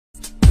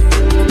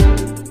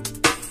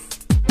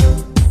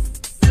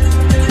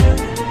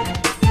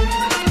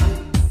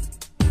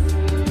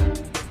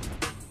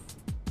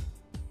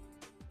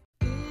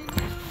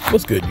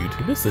What's good,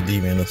 YouTube? It's the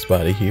Deviant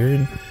Espada here,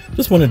 and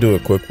just want to do a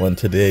quick one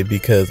today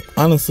because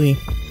honestly,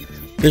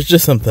 there's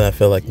just something I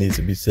feel like needs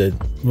to be said.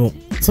 Well,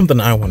 something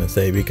I want to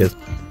say because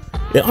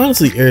it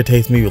honestly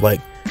irritates me,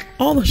 like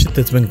all the shit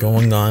that's been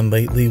going on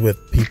lately with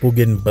people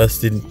getting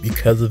busted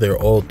because of their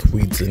old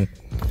tweets and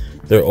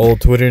their old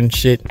Twitter and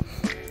shit.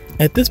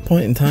 At this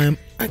point in time,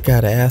 I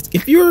gotta ask,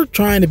 if you're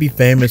trying to be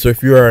famous or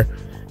if you are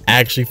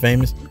actually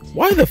famous,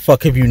 why the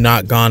fuck have you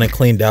not gone and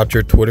cleaned out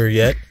your Twitter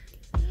yet?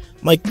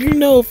 Like, you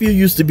know, if you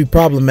used to be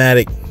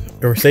problematic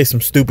or say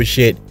some stupid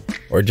shit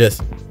or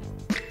just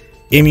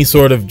any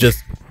sort of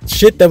just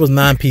shit that was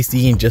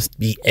non-PC and just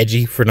be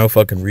edgy for no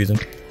fucking reason,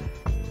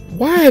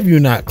 why have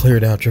you not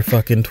cleared out your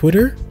fucking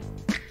Twitter?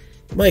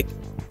 Like,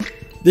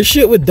 the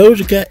shit with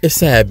Doja Cat is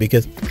sad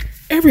because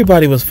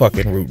everybody was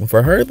fucking rooting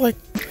for her. Like,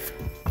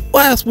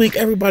 last week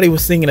everybody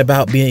was singing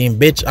about being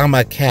bitch I'm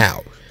a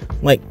cow.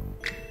 Like,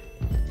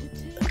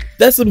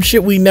 that's some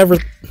shit we never,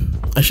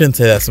 I shouldn't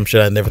say that's some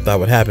shit I never thought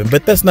would happen,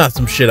 but that's not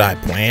some shit I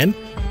planned.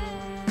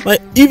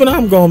 Like, even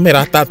I'm gonna admit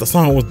I thought the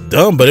song was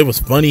dumb, but it was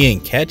funny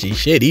and catchy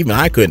shit. Even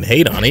I couldn't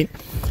hate on it.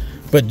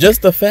 But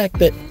just the fact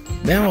that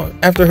now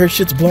after her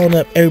shit's blown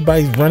up,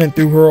 everybody's running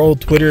through her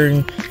old Twitter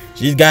and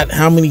she's got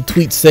how many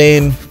tweets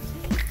saying,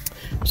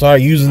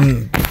 sorry,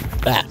 using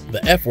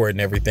the F word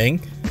and everything.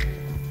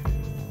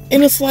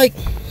 And it's like,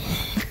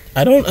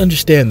 I don't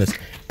understand this.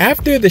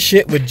 After the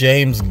shit with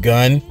James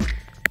Gunn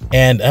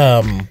and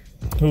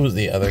who was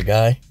the other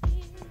guy?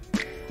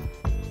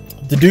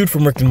 The dude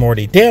from Rick and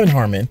Morty, Dan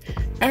Harmon.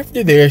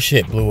 After their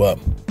shit blew up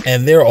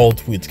and their old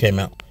tweets came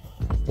out,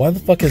 why the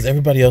fuck has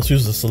everybody else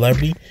who's a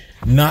celebrity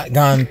not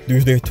gone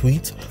through their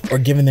tweets or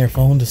given their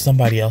phone to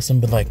somebody else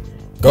and been like,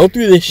 go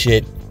through this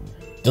shit,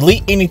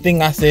 delete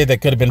anything I said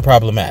that could have been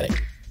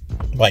problematic,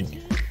 like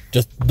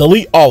just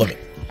delete all of it,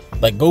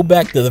 like go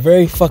back to the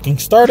very fucking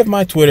start of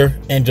my Twitter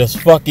and just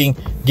fucking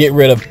get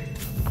rid of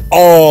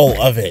all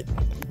of it.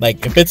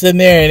 Like, if it's in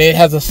there and it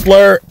has a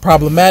slur,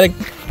 problematic,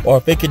 or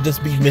if it could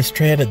just be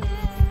mistranslated,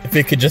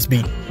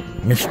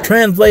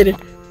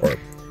 or,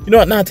 you know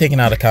what, not taken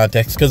out of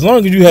context, because as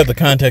long as you have the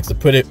context to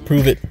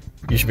prove it,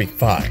 you should be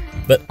fine.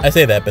 But I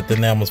say that, but then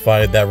they almost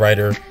fired that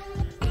writer.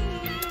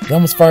 They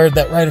almost fired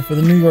that writer for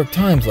the New York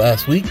Times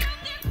last week,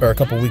 or a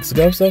couple weeks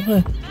ago, so,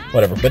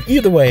 whatever. But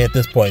either way, at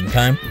this point in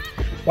time,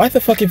 why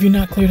the fuck have you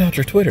not cleared out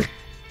your Twitter?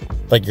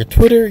 Like, your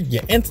Twitter,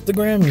 your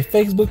Instagram, your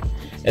Facebook.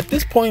 At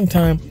this point in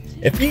time,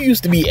 if you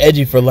used to be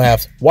edgy for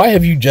laughs, why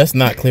have you just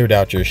not cleared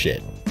out your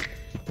shit?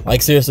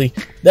 Like, seriously,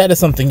 that is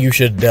something you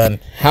should have done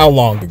how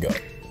long ago?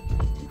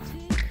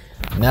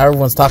 Now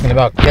everyone's talking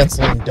about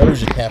canceling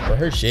Doja Cat for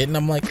her shit, and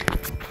I'm like,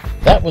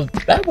 that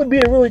would be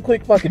a really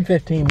quick fucking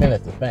 15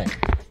 minutes of fame.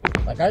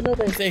 Like, I know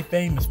they say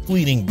fame is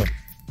fleeting, but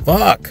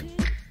fuck.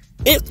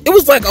 It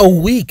was like a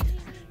week.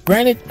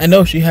 Granted, I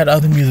know she had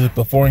other music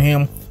before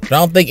him, but I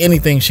don't think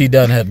anything she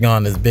done had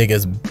gone as big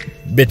as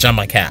Bitch I'm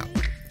a Cow.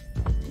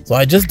 So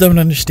I just don't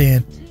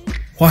understand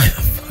why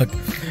the fuck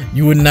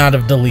you would not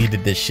have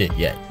deleted this shit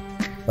yet.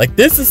 Like,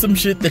 this is some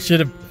shit that should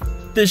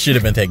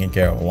have been taken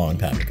care of a long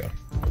time ago.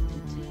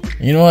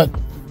 You know what?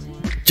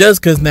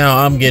 Just cause now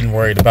I'm getting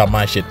worried about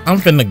my shit, I'm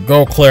finna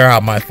go clear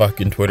out my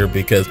fucking Twitter,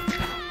 because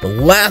the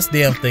last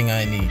damn thing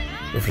I need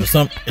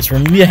is for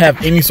me to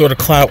have any sort of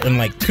clout in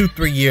like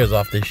 2-3 years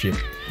off this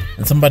shit,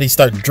 and somebody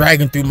start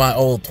dragging through my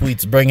old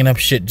tweets, bringing up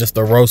shit just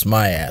to roast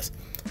my ass.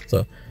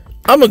 So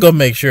I'm gonna go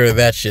make sure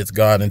that shit's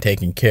gone and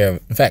taken care of.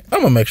 In fact,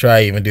 I'm gonna make sure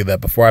I even do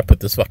that before I put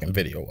this fucking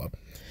video up.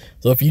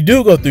 So if you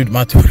do go through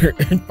my Twitter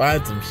and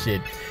find some shit,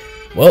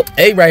 well,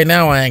 A, right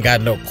now I ain't got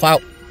no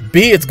clout.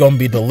 B, it's gonna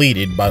be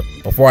deleted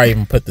before I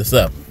even put this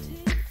up.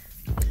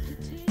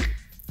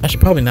 I should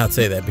probably not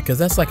say that because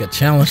that's like a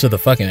challenge to the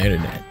fucking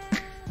internet.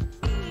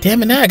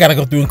 Damn it, now I gotta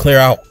go through and clear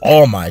out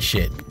all my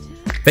shit.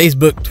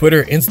 Facebook,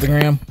 Twitter,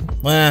 Instagram.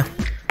 Well,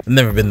 I've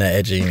never been that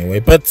edgy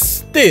anyway, but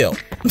still.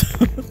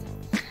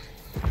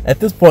 At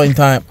this point in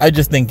time, I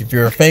just think if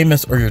you're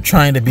famous or you're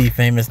trying to be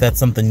famous, that's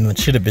something that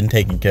should have been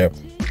taken care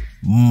of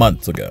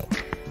months ago.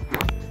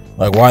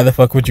 Like, why the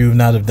fuck would you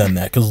not have done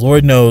that? Because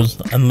Lord knows,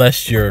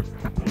 unless you're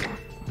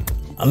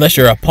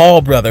a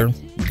Paul brother,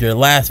 your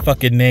last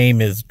fucking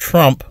name is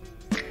Trump,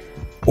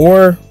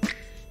 or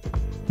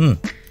no,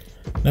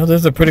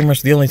 those are pretty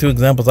much the only two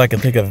examples I can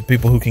think of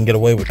people who can get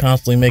away with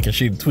constantly making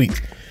shitty tweets.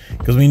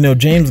 Because we know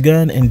James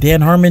Gunn and Dan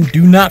Harmon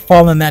do not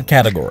fall in that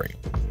category.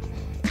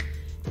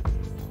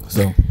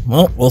 So,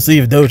 well, we'll see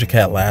if Doja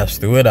Cat lasts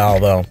through it,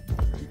 although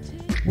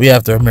we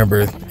have to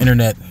remember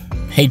internet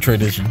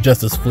hatred is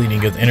just as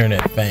fleeting as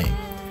internet fame.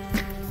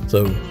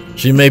 So,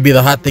 she may be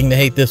the hot thing to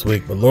hate this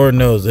week, but Lord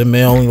knows it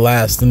may only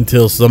last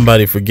until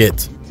somebody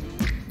forgets.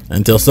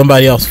 Until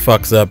somebody else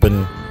fucks up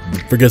and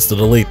forgets to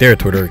delete their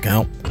Twitter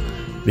account.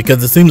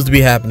 Because it seems to be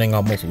happening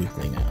almost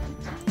weekly now.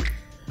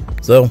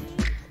 So,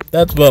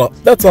 that's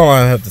all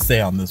I have to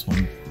say on this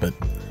one. But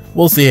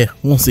we'll see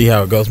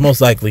how it goes. Most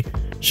likely,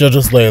 she'll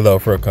just lay low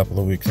for a couple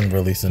of weeks and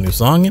release a new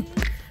song, and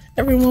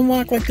everyone will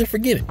act like they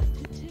forget it.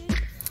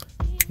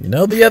 You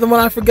know the other one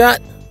I forgot?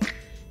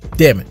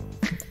 Damn it.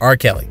 R.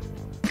 Kelly.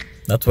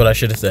 That's what I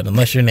should have said.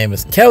 Unless your name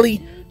is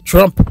Kelly,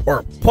 Trump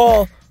or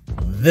Paul,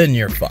 then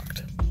you're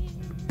fucked.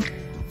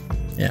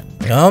 Yeah,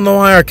 I don't know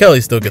why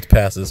R.Kelly still gets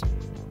passes.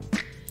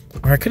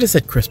 Or I could have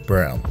said Chris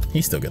Brown.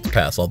 He still gets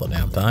passed all the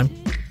damn time.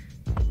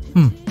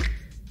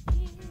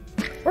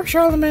 Or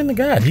Charlamagne the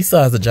God. He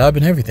still has a job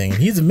and everything.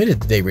 And he's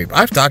admitted to date rape.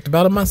 I've talked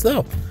about it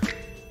myself.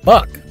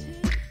 Fuck.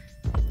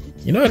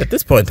 You know what? At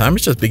this point in time,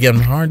 it's just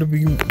becoming hard to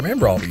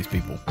remember all these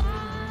people.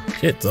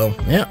 Shit, so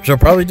yeah, she'll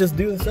probably just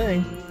do the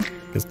same.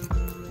 Because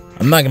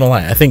I'm not gonna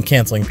lie, I think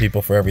canceling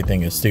people for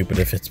everything is stupid,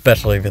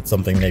 especially if it's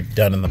something they've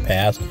done in the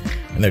past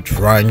and they're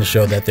trying to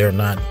show that they're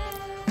not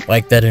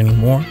like that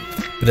anymore.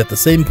 But at the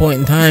same point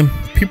in time,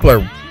 people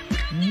are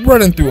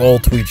running through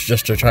old tweets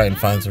just to try and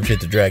find some shit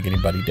to drag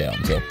anybody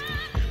down. So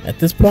at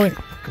this point,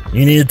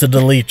 you need to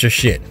delete your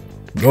shit.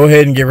 Go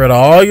ahead and get rid of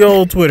all your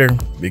old Twitter,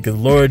 because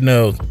Lord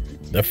knows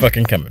they're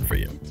fucking coming for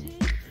you.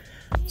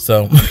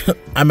 So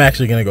I'm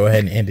actually gonna go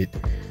ahead and end it.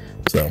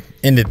 So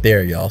end it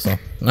there, y'all. So all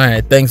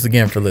right, thanks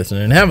again for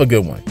listening and have a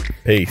good one.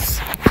 Peace.